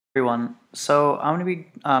Everyone. So I'm going to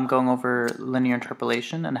be going over linear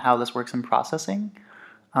interpolation and how this works in processing.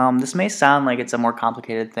 This may sound like it's a more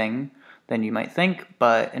complicated thing than you might think,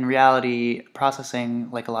 but in reality, processing,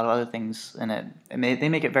 like a lot of other things in it, they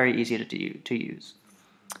make it very easy to use.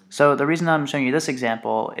 So the reason I'm showing you this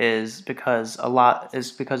example is because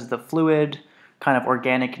the fluid kind of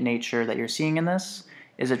organic nature that you're seeing in this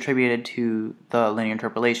is attributed to the linear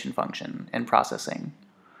interpolation function in processing.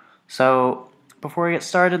 So before we get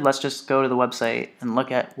started, let's just go to the website and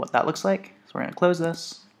look at what that looks like. So we're going to close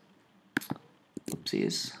this.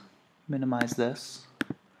 Oopsies. Minimize this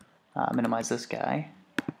guy.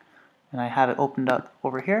 And I have it opened up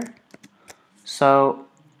over here. So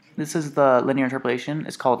this is the linear interpolation.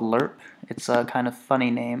 It's called lerp. It's a kind of funny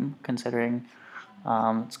name considering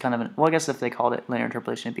it's kind of well, I guess if they called it linear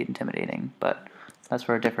interpolation, it'd be intimidating, but that's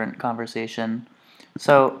for a different conversation.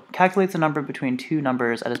 So calculates a number between two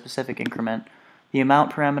numbers at a specific increment. The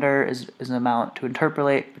amount parameter is an amount to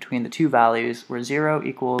interpolate between the two values where 0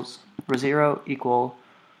 equal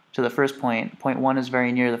to the first point, 0.1 is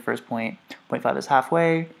very near the first point, 0.5 is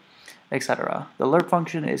halfway, etc. The lerp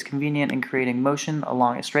function is convenient in creating motion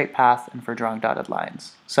along a straight path and for drawing dotted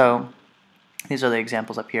lines. So these are the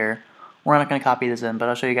examples up here. We're not going to copy this in, but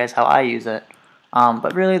I'll show you guys how I use it.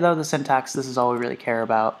 But really though, the syntax, this is all we really care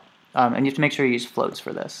about. And you have to make sure you use floats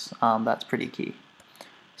for this. That's pretty key.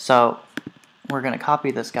 So we're going to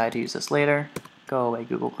copy this guy to use this later. Go away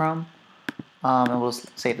Google Chrome. And we'll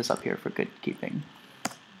save this up here for good keeping.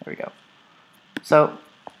 There we go. So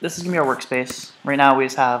this is going to be our workspace. Right now we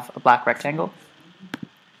just have a black rectangle.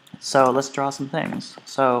 So let's draw some things.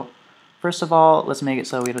 So first of all, let's make it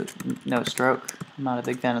so we have no stroke. I'm not a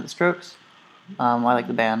big fan of the strokes. I like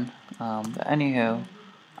the band. But anywho,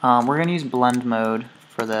 we're going to use blend mode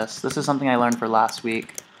for this. This is something I learned for last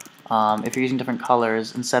week. If you're using different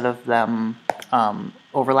colors, instead of them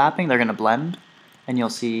overlapping, they're going to blend. And you'll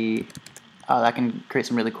see that can create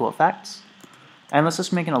some really cool effects. And let's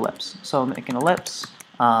just make an ellipse. So make an ellipse.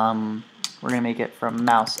 We're going to make it from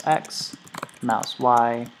mouse X, mouse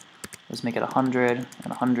Y. Let's make it 100 and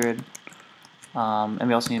 100. And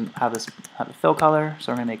we also need to have a fill color,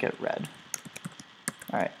 so we're going to make it red.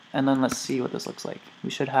 Alright, and then let's see what this looks like. We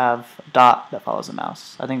should have a dot that follows a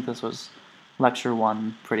mouse. I think this was lecture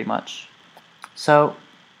 1 pretty much. So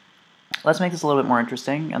let's make this a little bit more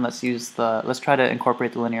interesting, and let's try to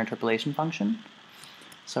incorporate the linear interpolation function.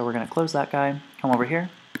 So we're going to close that guy, come over here.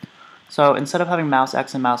 So instead of having mouse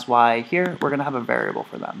X and mouse Y here, we're going to have a variable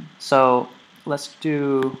for them. So let's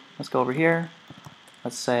go over here.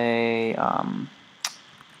 Let's say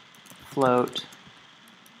float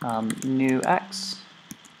new X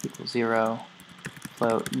equals 0,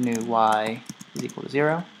 float new Y is equal to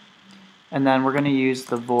 0. And then we're going to use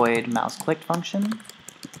the void mouse clicked function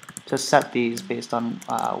to set these based on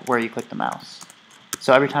where you click the mouse.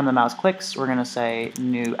 So every time the mouse clicks, we're going to say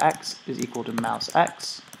new X is equal to mouse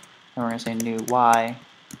X, and we're going to say new Y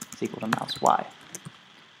is equal to mouse Y.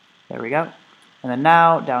 There we go. And then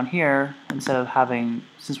now down here, instead of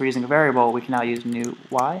since we're using a variable, we can now use new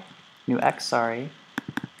X, sorry,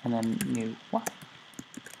 and then new Y.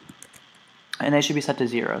 And they should be set to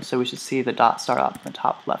 0. So we should see the dot start up in the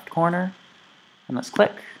top left corner. And let's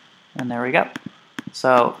click, and there we go.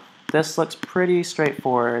 So this looks pretty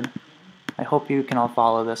straightforward. I hope you can all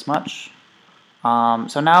follow this much.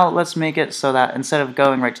 So now let's make it so that instead of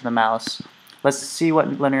going right to the mouse, let's see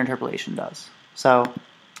what linear interpolation does. So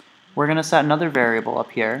we're going to set another variable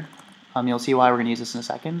up here. You'll see why we're going to use this in a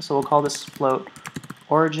second. So we'll call this float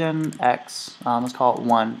origin X. Let's call it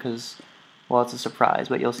 1 because, well, it's a surprise,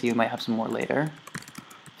 but you'll see we might have some more later.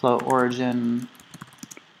 Float origin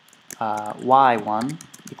Y1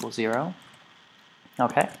 equals 0.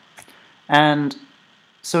 Okay. And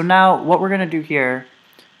so now what we're going to do here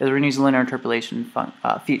is we're going to use a linear interpolation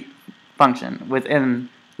function within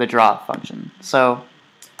the draw function. So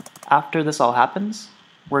after this all happens,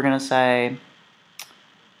 we're going to say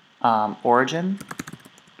origin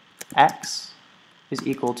X is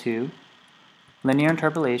equal to linear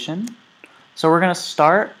interpolation. So we're going to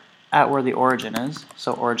start at where the origin is.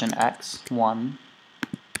 So origin X, 1.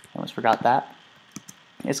 Almost forgot that.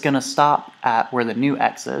 It's going to stop at where the new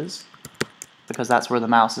X is, because that's where the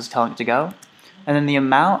mouse is telling it to go. And then the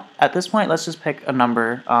amount, at this point, let's just pick a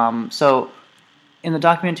number. So in the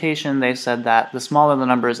documentation, they said that the smaller the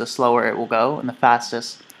number is, the slower it will go, and the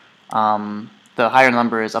fastest, the higher the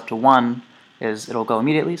number is up to 1, it'll go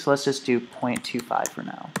immediately. So let's just do 0.25 for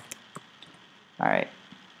now. Alright,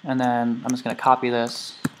 and then I'm just going to copy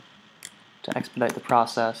this to expedite the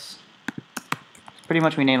process. Pretty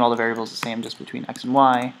much we named all the variables the same, just between X and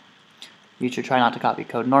Y. You should try not to copy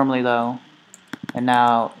code normally though. And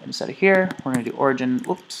now instead of here, we're going to do origin.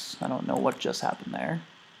 Oops, I don't know what just happened there.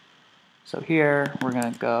 So here, we're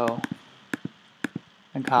going to go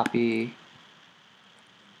and copy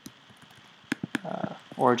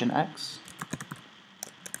origin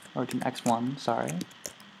x1, sorry,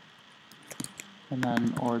 and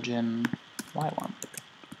then origin y1.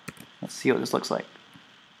 Let's see what this looks like.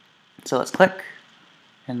 So let's click,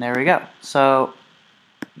 and there we go. So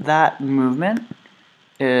that movement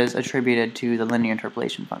is attributed to the linear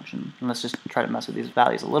interpolation function. And let's just try to mess with these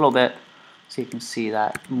values a little bit so you can see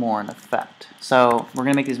that more in effect. So we're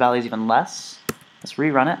going to make these values even less. Let's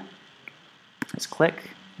rerun it. Let's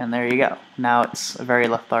click, and there you go. Now it's a very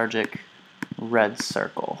lethargic red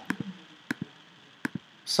circle.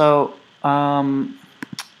 So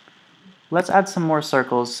let's add some more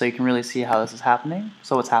circles so you can really see how this is happening.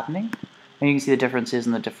 So what's happening? And you can see the differences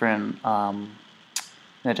in the different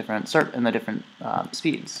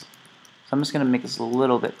speeds. So I'm just going to make this a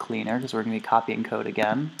little bit cleaner because we're going to be copying code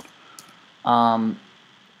again.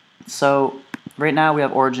 So right now we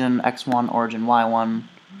have origin x1, origin y1.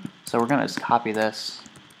 So we're going to just copy this.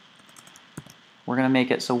 We're going to make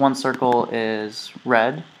it so one circle is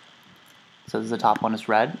red. So the top one is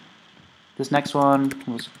red. This next one,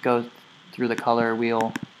 we'll just go through the color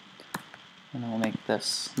wheel, and then we'll make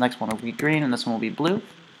this next one will be green, and this one will be blue.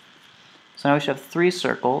 So now we should have 3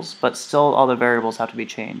 circles, but still all the variables have to be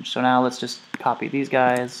changed. So now let's just copy these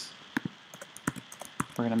guys.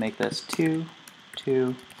 We're going to make this 2,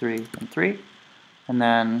 2, 3, and 3. And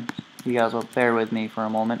then you guys will bear with me for a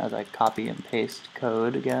moment as I copy and paste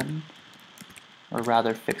code again. Or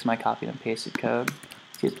rather, fix my copy and pasted code.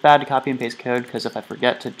 See, it's bad to copy and paste code because if I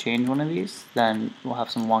forget to change one of these, then we'll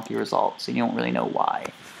have some wonky results, and you don't really know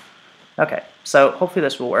why. Okay, so hopefully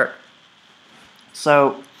this will work.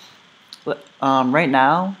 So right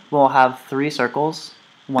now, we'll have 3 circles,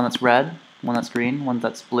 one that's red, one that's green, one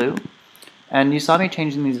that's blue. And you saw me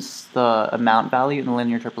changing the amount value in the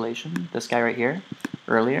linear interpolation, this guy right here,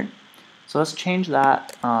 earlier. So let's change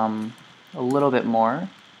that a little bit more.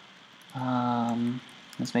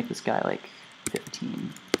 Let's make this guy like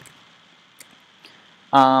 15.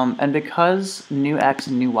 And because new x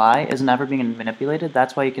and new y is never being manipulated,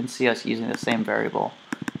 that's why you can see us using the same variable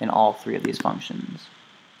in all 3 of these functions.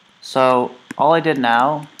 So all I did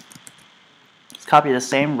now is copy the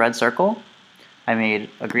same red circle. I made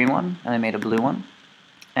a green one, and I made a blue one,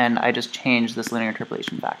 and I just changed this linear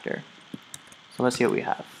interpolation factor. So let's see what we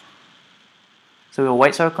have. So we have a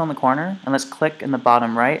white circle in the corner, and let's click in the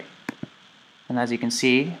bottom right, and as you can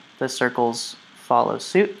see, the circles follow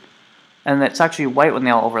suit. And it's actually white when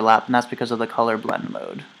they all overlap, and that's because of the color blend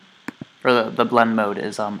mode. Or the blend mode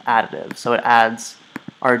is additive. So it adds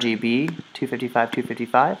RGB 255,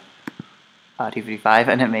 255, 255,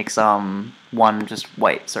 and it makes one just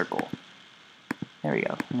white circle. There we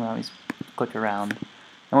go. We'll always click around. And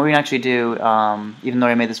what we can actually do, even though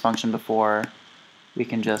I made this function before, we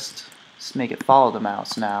can just make it follow the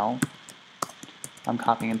mouse now. I'm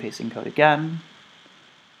copying and pasting code again.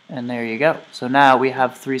 And there you go. So now we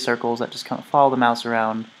have 3 circles that just kind of follow the mouse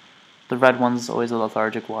around. The red one's always a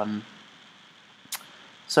lethargic one.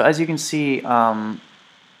 So as you can see,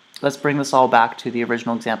 let's bring this all back to the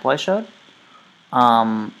original example I showed.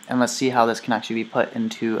 And let's see how this can actually be put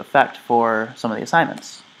into effect for some of the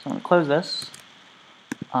assignments. So I'm going to close this.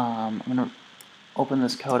 I'm going to open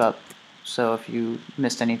this code up so if you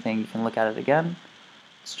missed anything you can look at it again.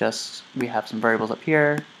 It's just we have some variables up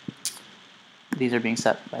here. These are being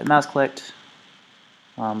set by mouse clicked.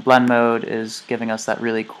 Blend mode is giving us that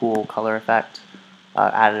really cool color effect,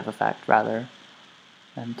 additive effect rather,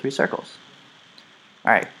 and 3 circles.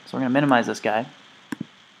 Alright, so we're going to minimize this guy.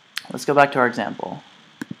 Let's go back to our example.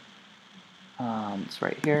 It's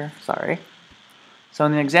right here, sorry. So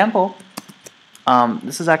in the example,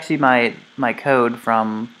 this is actually my code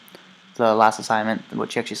from the last assignment,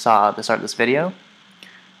 which you actually saw at the start of this video.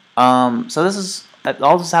 So this is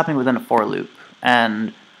all this is happening within a for loop,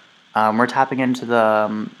 and we're tapping into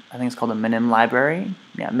the I think it's called the minim library.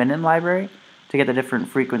 Yeah, minim library to get the different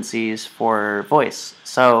frequencies for voice.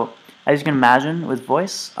 So as you can imagine, with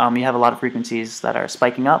voice, you have a lot of frequencies that are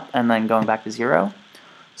spiking up and then going back to 0.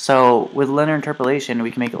 So with linear interpolation, we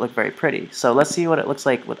can make it look very pretty. So let's see what it looks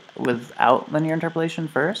like without linear interpolation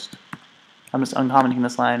first. I'm just uncommenting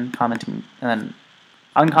this line, commenting, and then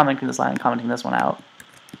uncommenting this line, commenting this one out.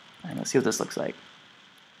 And let's see what this looks like.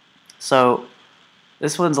 So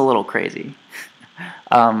this one's a little crazy.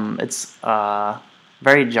 It's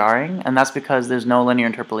very jarring, and that's because there's no linear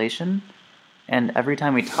interpolation. And every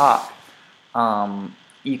time we talk,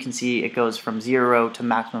 you can see it goes from 0 to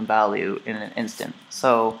maximum value in an instant.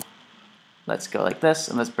 So let's go like this,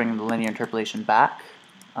 and let's bring the linear interpolation back.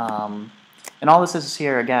 And all this is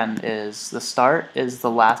here again is the start is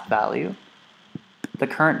the last value. The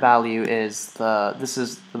current value is this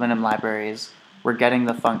is the minimum libraries. We're getting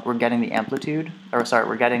the amplitude, or sorry,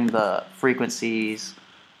 we're getting the frequencies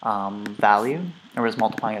value, and we're just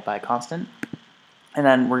multiplying it by a constant. And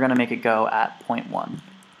then we're going to make it go at 0.1.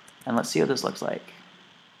 And let's see what this looks like.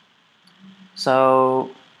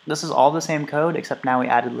 So this is all the same code, except now we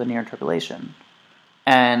added linear interpolation.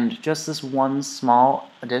 And just this one small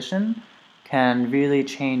addition can really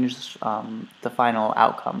change the final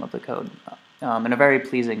outcome of the code in a very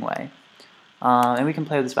pleasing way. And we can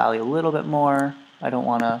play with this value a little bit more. I don't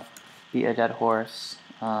want to beat a dead horse.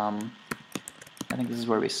 I think this is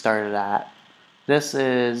where we started at. This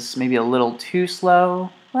is maybe a little too slow.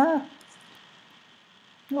 It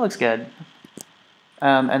looks good.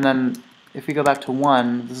 And then if we go back to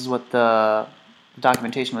 1, this is what the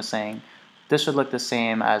documentation was saying. This should look the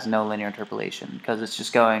same as no linear interpolation, because it's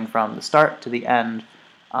just going from the start to the end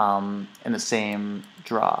in the same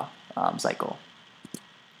draw cycle.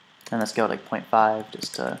 And let's go like 0.5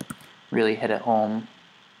 just to really hit it home.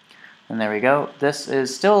 And there we go. This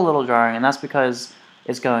is still a little jarring, and that's because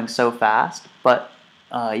it's going so fast, but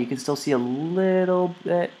you can still see a little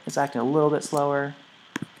bit, it's acting a little bit slower.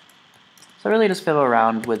 So really just fiddle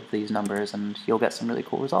around with these numbers and you'll get some really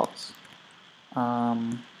cool results.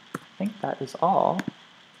 I think that is all.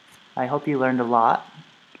 I hope you learned a lot.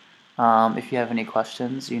 If you have any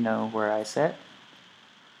questions, you know where I sit.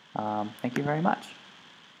 Thank you very much.